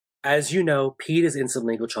As you know, Pete is in some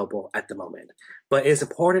legal trouble at the moment, but it is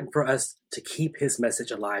important for us to keep his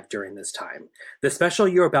message alive during this time. The special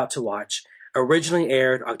you're about to watch originally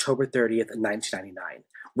aired October 30th, 1999,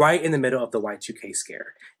 right in the middle of the Y2K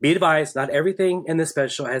scare. Be advised, not everything in this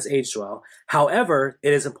special has aged well. However,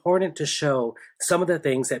 it is important to show some of the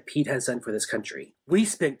things that Pete has done for this country. We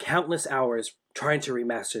spent countless hours trying to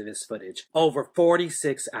remaster this footage, over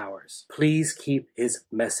 46 hours. Please keep his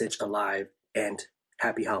message alive, and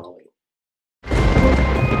happy Halloween.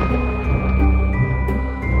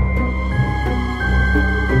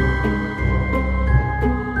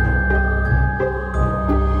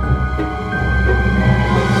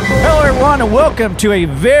 Hello, everyone, and welcome to a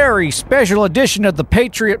very special edition of the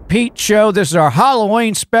Patriot Pete Show. This is our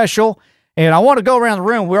Halloween special, and I want to go around the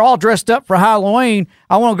room. We're all dressed up for Halloween.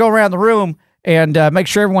 I want to go around the room and make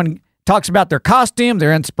sure everyone talks about their costume,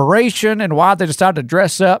 their inspiration, and why they decided to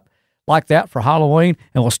dress up like that for Halloween.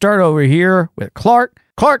 And we'll start over here with Clark.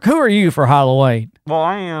 Clark, who are you for Halloween? Well,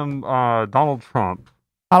 I am Donald Trump.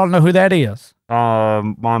 I don't know who that is.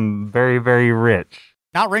 I'm very, very rich.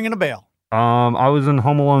 Not ringing a bell. I was in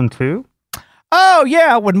Home Alone 2. Oh,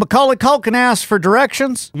 yeah, when Macaulay Culkin asked for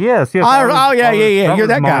directions? Yes. Yeah. You're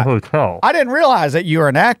that guy. Hotel. I didn't realize that you were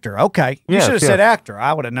an actor. Okay. You should have said actor.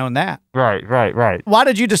 I would have known that. Right. Why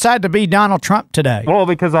did you decide to be Donald Trump today? Well,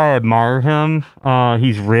 because I admire him.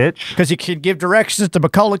 He's rich. Because he can give directions to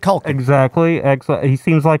Macaulay Culkin. Exactly. He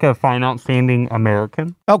seems like a fine, outstanding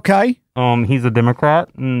American. Okay. He's a Democrat,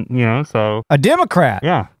 and, so... A Democrat?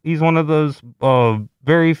 Yeah. He's one of those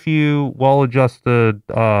very few well-adjusted,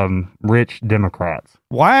 rich Democrats.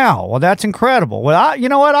 Wow. Well, that's incredible. Well, you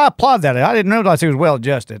know what? I applaud that. I didn't realize he was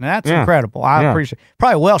well-adjusted, and that's incredible. I appreciate it.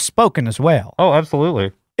 Probably well-spoken as well. Oh,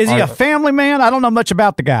 absolutely. Is he a family man? I don't know much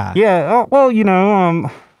about the guy. Yeah. Well,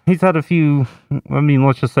 he's had a few,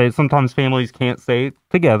 let's just say sometimes families can't stay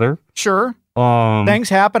together. Sure. Things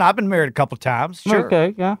happen. I've been married a couple of times. Sure.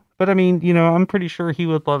 Okay, yeah. But I'm pretty sure he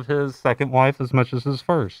would love his second wife as much as his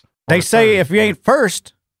first. They say if you ain't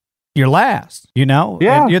first, you're last,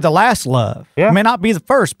 Yeah. You're the last love. Yeah. You may not be the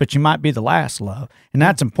first, but you might be the last love. And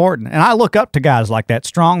that's important. And I look up to guys like that.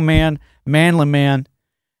 Strong man, manly man,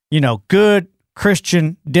 good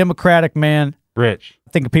Christian, democratic man. Rich.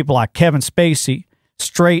 I think of people like Kevin Spacey,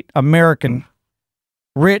 straight American,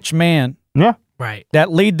 rich man. Yeah. Right.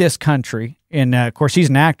 That lead this country. And, of course, he's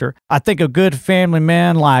an actor. I think of good family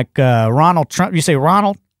men like Ronald Trump. You say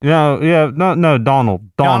Ronald? No,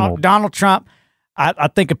 Donald. Donald Trump. I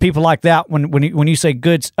think of people like that when you say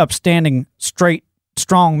good, upstanding, straight,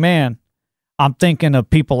 strong man. I'm thinking of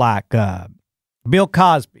people like Bill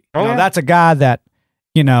Cosby. That's a guy that,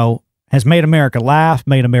 has made America laugh,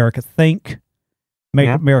 made America think, made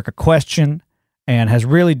America question, and has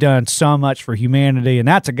really done so much for humanity. And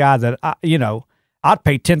that's a guy that, I'd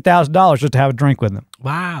pay $10,000 just to have a drink with him.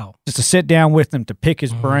 Wow. Just to sit down with him, to pick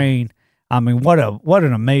his brain. I mean, what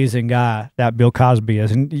an amazing guy that Bill Cosby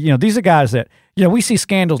is. And, these are guys that, we see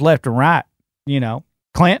scandals left and right,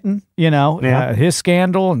 Clinton, his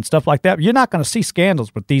scandal and stuff like that. You're not going to see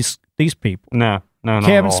scandals with these people. No,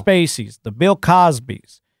 Kevin Spacey's, the Bill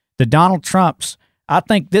Cosby's, the Donald Trumps. I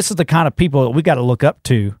think this is the kind of people that we got to look up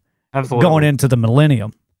to. Absolutely. Going into the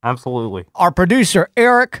millennium. Absolutely. Our producer,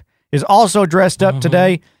 Eric, is also dressed up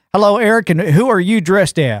today. Hello, Eric, and who are you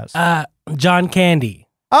dressed as? John Candy.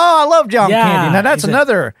 Oh, I love John Candy. Now, that's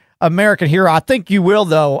another American hero. I think you will,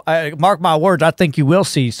 though. Mark my words, I think you will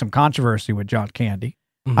see some controversy with John Candy.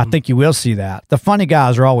 I think you will see that. The funny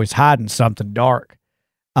guys are always hiding something dark.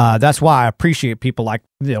 That's why I appreciate people like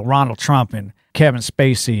Ronald Trump and Kevin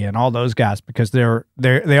Spacey and all those guys, because they are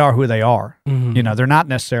who they are. They're not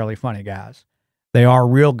necessarily funny guys. They are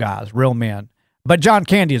real guys, real men. But John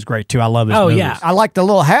Candy is great, too. I love his movies. Yeah. I like the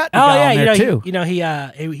little hat he got on there, too.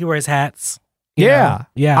 He wears hats. Yeah.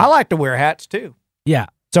 I like to wear hats, too. Yeah.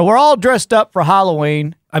 So we're all dressed up for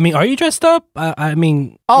Halloween. I mean, are you dressed up? I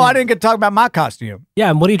didn't get to talk about my costume. Yeah,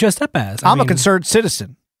 and what are you dressed up as? I'm a concerned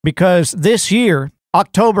citizen, because this year,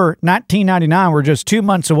 October 1999, we're just 2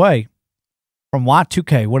 months away from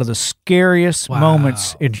Y2K, one of the scariest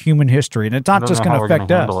moments in human history. And it's not just going to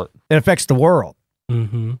affect us. It affects the world.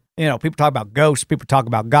 Mm-hmm. People talk about ghosts. People talk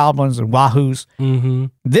about goblins and wahoos. Mm-hmm.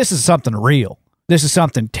 This is something real. This is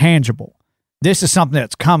something tangible. This is something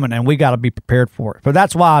that's coming, and we got to be prepared for it. But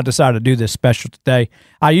that's why I decided to do this special today.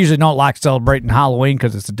 I usually don't like celebrating Halloween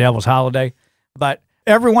because it's the devil's holiday, but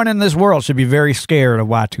everyone in this world should be very scared of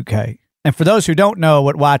Y2K. And for those who don't know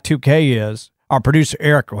what Y2K is, our producer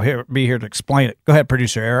Eric will be here to explain it. Go ahead,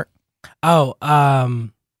 producer Eric. So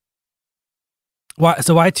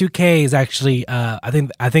Y2K is actually, I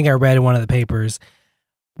think I read in one of the papers,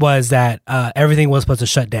 was that everything was supposed to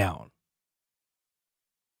shut down.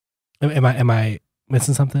 Am I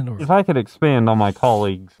missing something? Or? If I could expand on my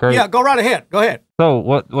colleagues, great. Yeah, go right ahead. Go ahead. So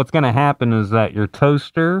what's going to happen is that your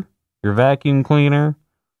toaster, your vacuum cleaner,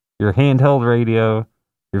 your handheld radio,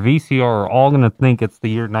 your VCR are all going to think it's the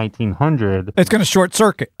year 1900. It's going to short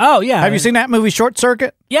circuit. Oh yeah. Have you seen that movie Short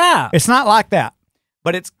Circuit? Yeah. It's not like that,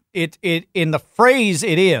 but it in the phrase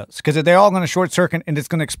it is, because they're all going to short circuit and it's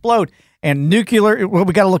going to explode. And nuclear, what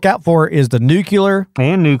we got to look out for is the nuclear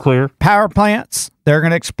power plants. They're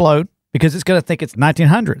going to explode because it's going to think it's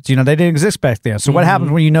 1900s. You know, they didn't exist back then. So what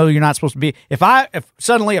happens when you know you're not supposed to be? If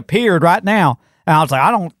suddenly appeared right now and I was like,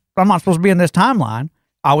 I'm not supposed to be in this timeline,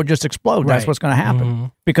 I would just explode. Right. That's what's going to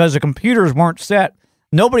happen because the computers weren't set.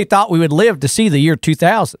 Nobody thought we would live to see the year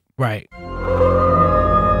 2000. Right.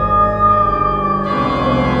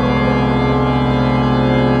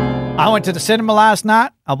 I went to the cinema last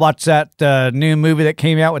night. I watched that new movie that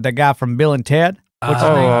came out with that guy from Bill and Ted. What's his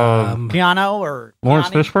name? Keanu or Lawrence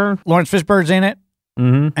Keanu? Fishburne? Lawrence Fishburne's in it.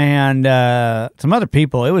 Mm-hmm. And some other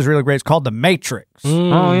people. It was really great. It's called The Matrix.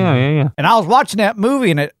 Oh, yeah. And I was watching that movie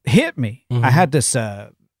and it hit me. I had this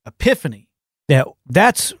epiphany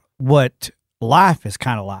that's what life is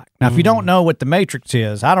kind of like. Now, if you don't know what The Matrix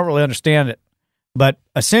is, I don't really understand it. But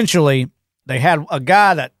essentially, they had a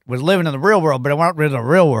guy that was living in the real world, but it wasn't really the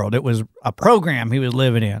real world. It was a program he was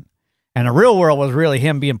living in. And the real world was really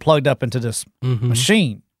him being plugged up into this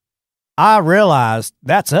machine. I realized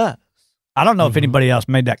that's us. I don't know if anybody else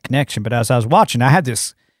made that connection, but as I was watching, I had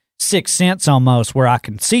this sixth sense almost where I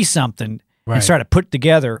can see something and start to put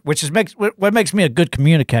together, which is what makes me a good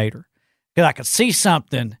communicator. Because I could see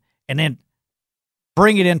something and then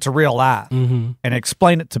bring it into real life and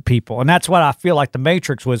explain it to people. And that's what I feel like The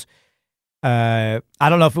Matrix was. I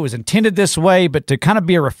don't know if it was intended this way, but to kind of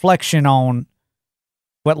be a reflection on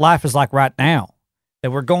what life is like right now,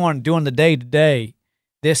 that we're doing the day-to-day,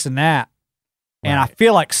 this and that. And I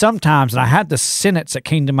feel like sometimes, and I had this sentence that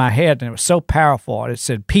came to my head, and it was so powerful. And it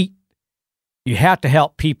said, Pete, you have to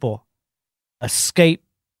help people escape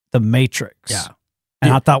the Matrix. Yeah.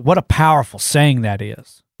 And I thought, what a powerful saying that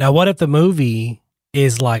is. Now, what if the movie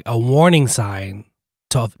is like a warning sign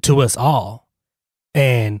to us all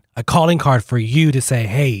and a calling card for you to say,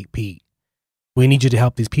 hey, Pete, we need you to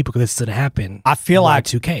help these people because this is going to happen. I feel like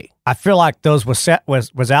Y2K. I feel like those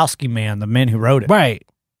Wazowski men, the men who wrote it, right,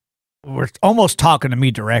 were almost talking to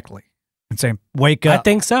me directly and saying, "Wake up!" I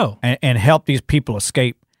think so, and help these people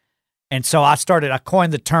escape. And so I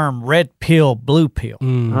coined the term "red pill, blue pill."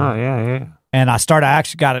 Oh yeah. And I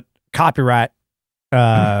actually got it copyright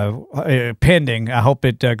pending. I hope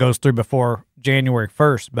it goes through before January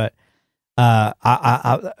 1st. But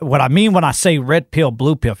what I mean when I say red pill,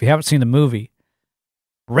 blue pill, if you haven't seen the movie.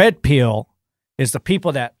 Red pill is the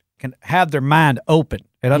people that can have their mind open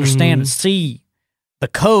and understand and see the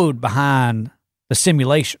code behind the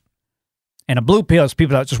simulation. And a blue pill is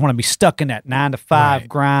people that just want to be stuck in that 9-to-5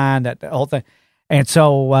 grind, that whole thing. And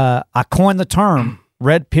so I coined the term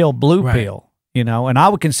red pill, blue pill, you know, and I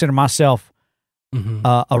would consider myself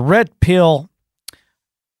a red pill.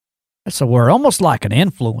 That's a word, almost like an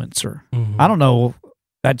influencer. I don't know.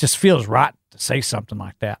 That just feels right to say something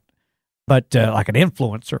like that. But like an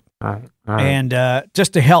influencer. Right. And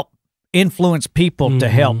just to help influence people to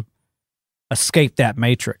help escape that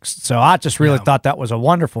matrix. So I just really thought that was a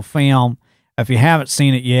wonderful film. If you haven't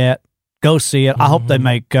seen it yet, go see it. I hope they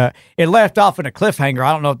make it left off in a cliffhanger.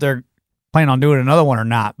 I don't know if they're planning on doing another one or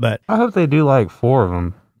not, but I hope they do like 4 of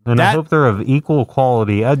them. And I hope they're of equal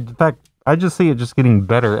quality. In fact, I just see it just getting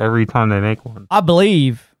better every time they make one. I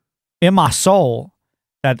believe in my soul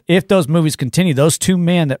that if those movies continue, those 2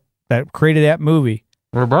 men that created that movie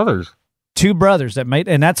were brothers. 2 brothers that made,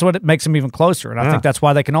 and that's what makes them even closer. And I think that's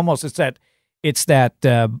why they can almost, it's that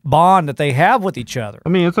bond that they have with each other. I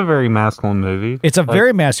mean, it's a very masculine movie. It's a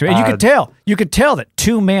very masculine, and you could tell that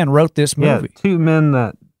 2 men wrote this movie. Yeah, 2 men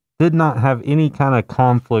that did not have any kind of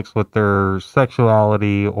conflicts with their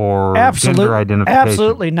sexuality or gender identification.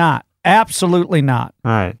 Absolutely not.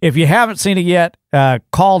 All right. If you haven't seen it yet,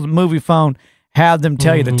 call the movie phone, have them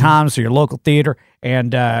tell you the times to your local theater,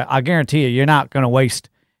 and I guarantee you're not going to waste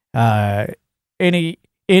any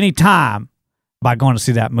time by going to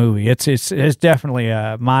see that movie. It's definitely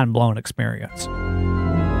a mind-blowing experience.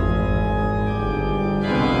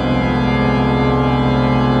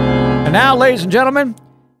 And now, ladies and gentlemen,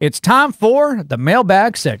 it's time for the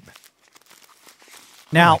mailbag segment.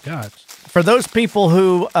 Now, for those people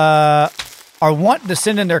who are wanting to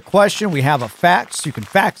send in their question, we have a fax. You can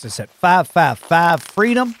fax us at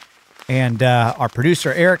 555-FREEDOM. And our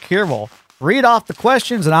producer, Eric, here will read off the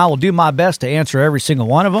questions, and I will do my best to answer every single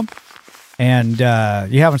one of them. And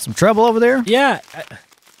you having some trouble over there? Yeah.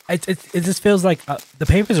 It just feels like the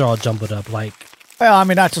papers are all jumbled up. Like, well, I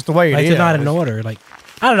mean, that's just the way it is. They're not in order. Like,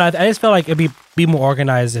 I don't know. I just felt like it'd be more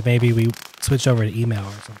organized if maybe we switch over to email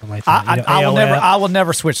or something like that. I will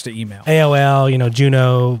never switch to email. AOL,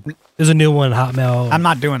 Juno. There's a new one, Hotmail. I'm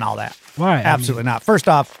not doing all that. Why? Absolutely not. First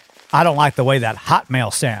off, I don't like the way that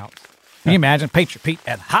Hotmail sounds. Can you imagine Patriot Pete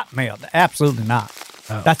at Hotmail? Absolutely not.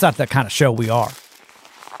 Oh. That's not the kind of show we are.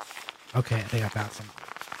 Okay, I think I found some.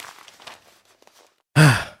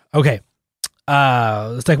 Okay.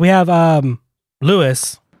 It's like we have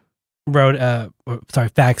Lewis wrote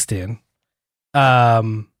faxed in.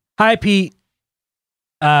 Hi Pete.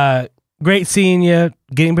 Great seeing you,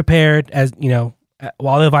 getting prepared as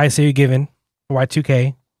all the advice that you're given for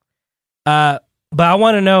Y2K. But I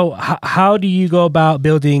want to know how do you go about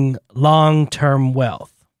building long-term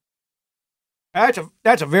wealth?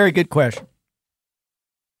 That's a very good question.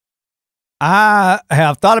 I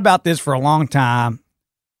have thought about this for a long time,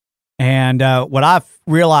 and what I've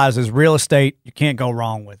realized is real estate, you can't go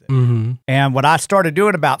wrong with it. Mm-hmm. And what I started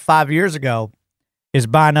doing about 5 years ago is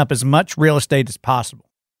buying up as much real estate as possible.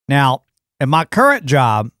 Now, in my current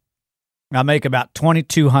job, I make about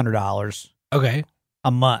 $2,200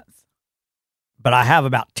 a month, but I have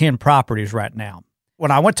about 10 properties right now. When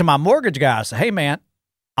I went to my mortgage guy, I said, hey, man,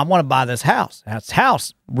 I want to buy this house. Now, it's a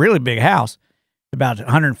house, really big house, about a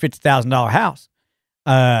 $150,000 house.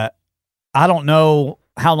 I don't know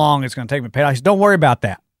how long it's going to take me to pay it. I said, don't worry about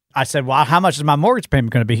that. I said, well, how much is my mortgage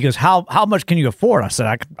payment going to be? He goes, how much can you afford? I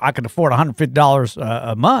said, I could afford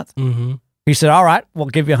 $150 a month. Mm-hmm. He said, all right, we'll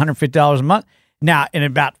give you $150 a month. Now, in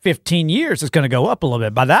about 15 years, it's going to go up a little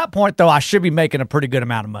bit. By that point, though, I should be making a pretty good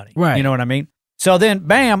amount of money. Right. You know what I mean? So then,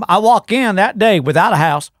 bam, I walk in that day without a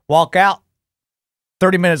house, walk out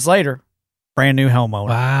 30 minutes later, brand new homeowner.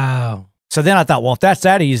 Wow. So then I thought, well, if that's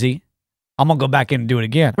that easy, I'm going to go back in and do it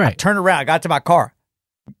again. Right. I turned around, I got to my car,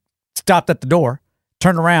 stopped at the door,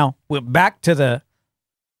 turned around, went back to the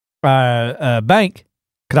bank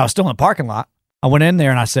because I was still in the parking lot. I went in there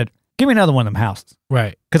and I said, give me another one of them houses.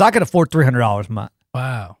 Right. Because I could afford $300 a month.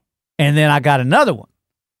 Wow. And then I got another one.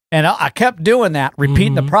 And I kept doing that,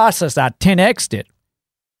 repeating the process. I 10X'd it.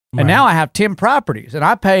 And now I have 10 properties. And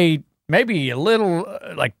I pay maybe a little,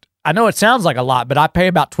 I know it sounds like a lot, but I pay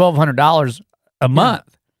about $1,200 a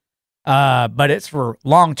month. But it's for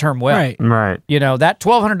long-term wealth. Right. That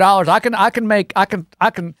 $1,200, I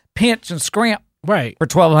can pinch and scrimp for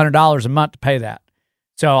 $1,200 a month to pay that.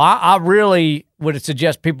 So I really would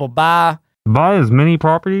suggest people buy as many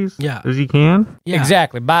properties as you can. Yeah.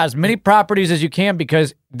 Exactly. Buy as many properties as you can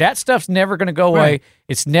because that stuff's never going to go away.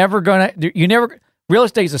 It's never going to, real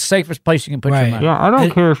estate is the safest place you can put your money. Yeah, I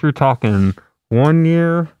don't care if you're talking 1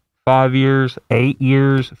 year, 5 years, 8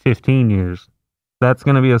 years, 15 years. That's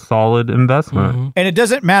going to be a solid investment. Mm-hmm. And it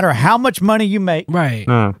doesn't matter how much money you make. Right.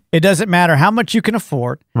 No. It doesn't matter how much you can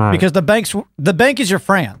afford because the bank is your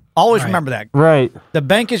friend. Always remember that. Right. The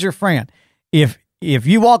bank is your friend. If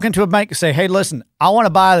you walk into a bank and say, hey, listen, I want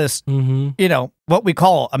to buy this, what we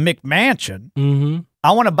call a McMansion. Mm-hmm.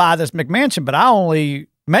 I want to buy this McMansion, but I only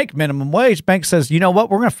make minimum wage. Bank says, you know what?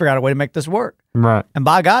 We're going to figure out a way to make this work. Right. And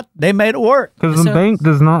by God, they made it work. Because the bank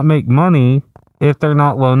does not make money if they're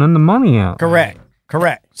not loaning the money out. Correct.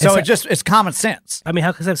 So it's common sense. I mean,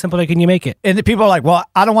 how simple can you make it? And the people are like, well,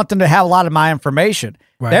 I don't want them to have a lot of my information.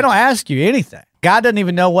 Right. They don't ask you anything. God doesn't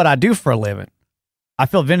even know what I do for a living. I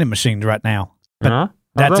fill vending machines right now. How's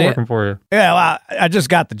that's that it. working for you? Yeah, well, I just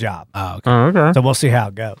got the job. Oh, okay. Okay. So we'll see how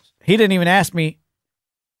it goes. He didn't even ask me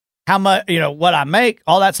how much, what I make,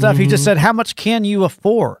 all that stuff. He just said, how much can you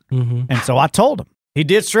afford? Mm-hmm. And so I told him. He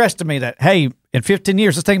did stress to me that, hey, in 15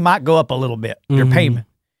 years, this thing might go up a little bit, your payment.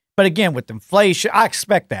 But again, with inflation, I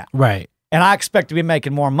expect that. Right. And I expect to be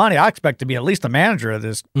making more money. I expect to be at least a manager of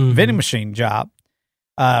this vending machine job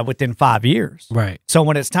within 5 years. Right. So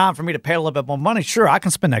when it's time for me to pay a little bit more money, sure, I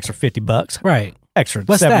can spend an extra $50. Right. Extra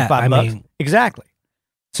What's $75. that? I mean, exactly.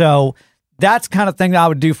 So that's the kind of thing that I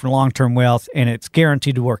would do for long-term wealth, and it's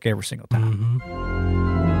guaranteed to work every single time.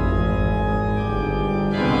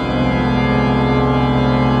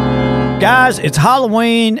 Guys, it's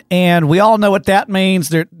Halloween, and we all know what that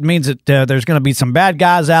means. It means that there's going to be some bad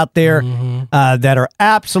guys out there that are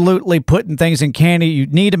absolutely putting things in candy. You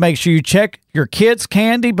need to make sure you check your kids'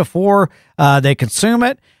 candy before they consume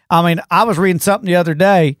it. I mean, I was reading something the other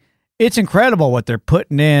day. It's incredible what they're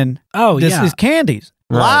putting in. These candies.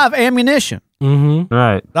 Live ammunition.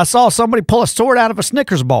 Right. I saw somebody pull a sword out of a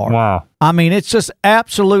Snickers bar. Wow. I mean, it's just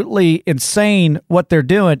absolutely insane what they're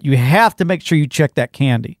doing. You have to make sure you check that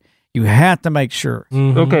candy. You have to make sure.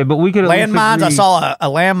 Mm-hmm. Okay, but we could landmines. I saw a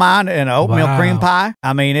landmine and an oatmeal cream pie.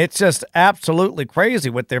 I mean, it's just absolutely crazy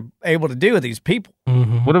what they're able to do with these people.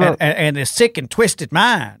 Mm-hmm. What about and the sick and twisted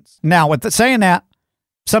minds? Now, with saying that,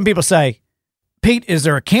 some people say, Pete, is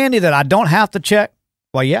there a candy that I don't have to check?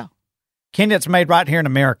 Well, yeah, candy that's made right here in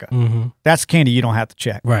America. Mm-hmm. That's candy you don't have to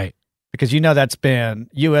check, right? Because that's been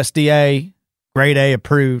USDA grade A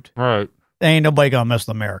approved. Right. There ain't nobody gonna mess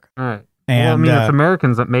with America. Right. And it's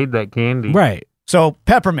Americans that made that candy. Right. So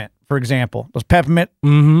peppermint, for example, those peppermint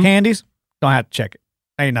candies, don't have to check it.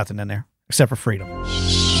 Ain't nothing in there except for freedom.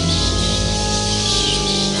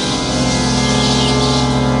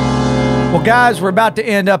 Well, guys, we're about to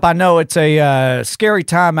end up. I know it's a scary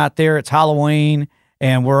time out there. It's Halloween,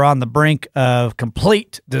 and we're on the brink of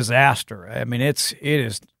complete disaster. I mean, it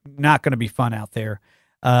is not going to be fun out there.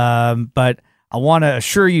 But I want to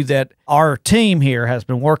assure you that our team here has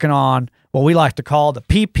been working on what we like to call the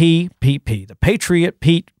PPPP, the Patriot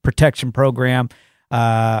Pete Protection Program.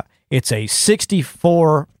 It's a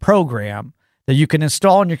 64 program that you can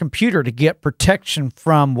install on your computer to get protection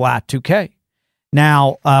from Y2K.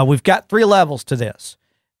 Now, we've got 3 levels to this.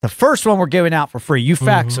 The first one we're giving out for free. You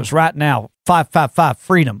fax us right now,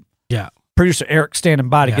 555-FREEDOM. Yeah. Producer Eric standing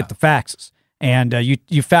by to get the faxes. And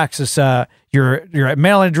you fax us your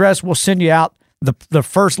mailing address. We'll send you out the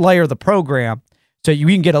first layer of the program so you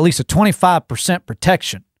can get at least a 25%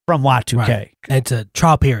 protection from Y2K. Right. It's a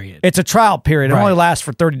trial period. It's a trial period. It only lasts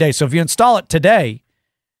for 30 days. So if you install it today,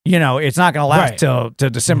 it's not going to last till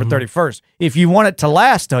December 31st. If you want it to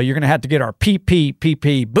last, though, you're going to have to get our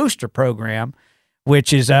PPPP booster program,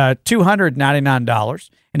 which is $299.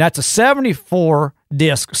 And that's a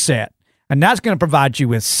 74-disc set. And that's going to provide you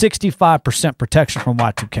with 65% protection from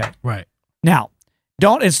Y2K. Right. Now,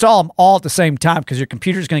 don't install them all at the same time because your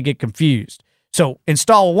computer's going to get confused. So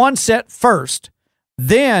install one set first,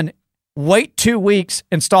 then wait 2 weeks,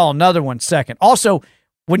 install another one second. Also,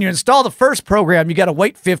 when you install the first program, you got to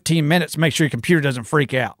wait 15 minutes to make sure your computer doesn't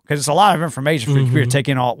freak out because it's a lot of information for your computer to take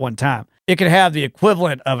in all at one time. It could have the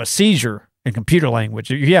equivalent of a seizure in computer language.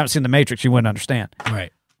 If you haven't seen The Matrix, you wouldn't understand.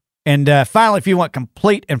 Right. And finally, if you want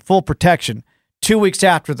complete and full protection, 2 weeks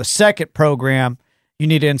after the second program, you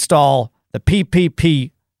need to install the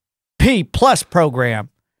PPPP Plus program,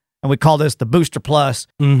 and we call this the Booster Plus.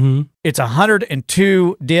 Mm-hmm. It's a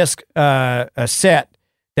 102-disc a set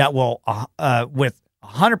that will, with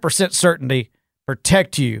 100% certainty,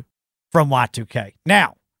 protect you from Y2K.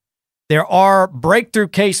 Now, there are breakthrough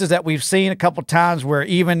cases that we've seen a couple times where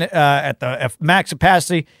even at the max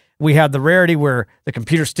capacity, we have the rarity where the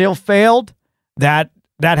computer still failed. That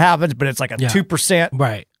happens, but it's like a 2%.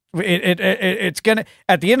 Right. It's gonna,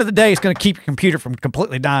 at the end of the day, it's gonna keep your computer from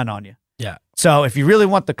completely dying on you. Yeah. So if you really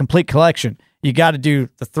want the complete collection, you got to do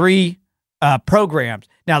the 3 programs.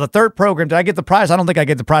 Now, the third program, did I get the price? I don't think I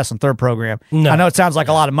get the price on third program. No. I know it sounds like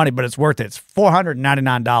a lot of money, but it's worth it. It's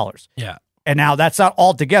 $499. Yeah. And now that's not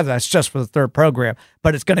all together. That's just for the third program,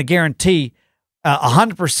 but it's going to guarantee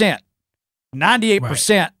 100%,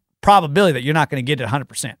 98% probability that you're not going to get it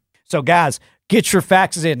 100%. So guys, get your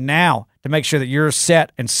faxes in now to make sure that you're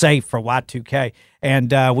set and safe for Y2K.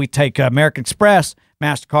 And we take American Express,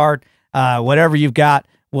 MasterCard, whatever you've got,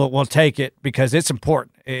 we'll take it because it's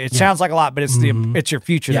important. It sounds like a lot, but it's it's your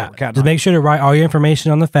future that we're counting on. Make sure to write all your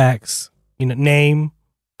information on the fax. Name,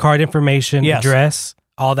 card information, address,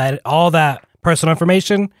 all that personal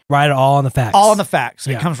information. Write it all on the fax. All on the fax.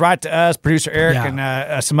 It comes right to us, producer Eric,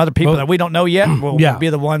 and some other people that we don't know yet. We'll be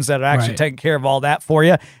the ones that are actually taking care of all that for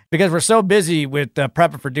you because we're so busy with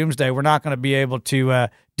prepping for Doomsday. We're not going to be able to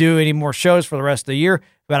do any more shows for the rest of the year.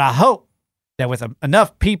 But I hope that with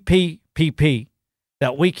enough PPPP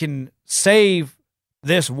that we can save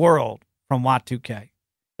this world from Y2K.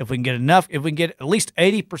 If we can get at least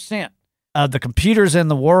 80% of the computers in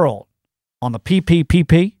the world on the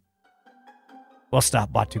PPPP, we'll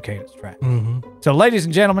stop Y2K in its tracks. So, ladies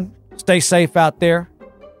and gentlemen, stay safe out there,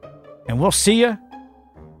 and we'll see you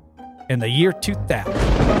in the year 2000.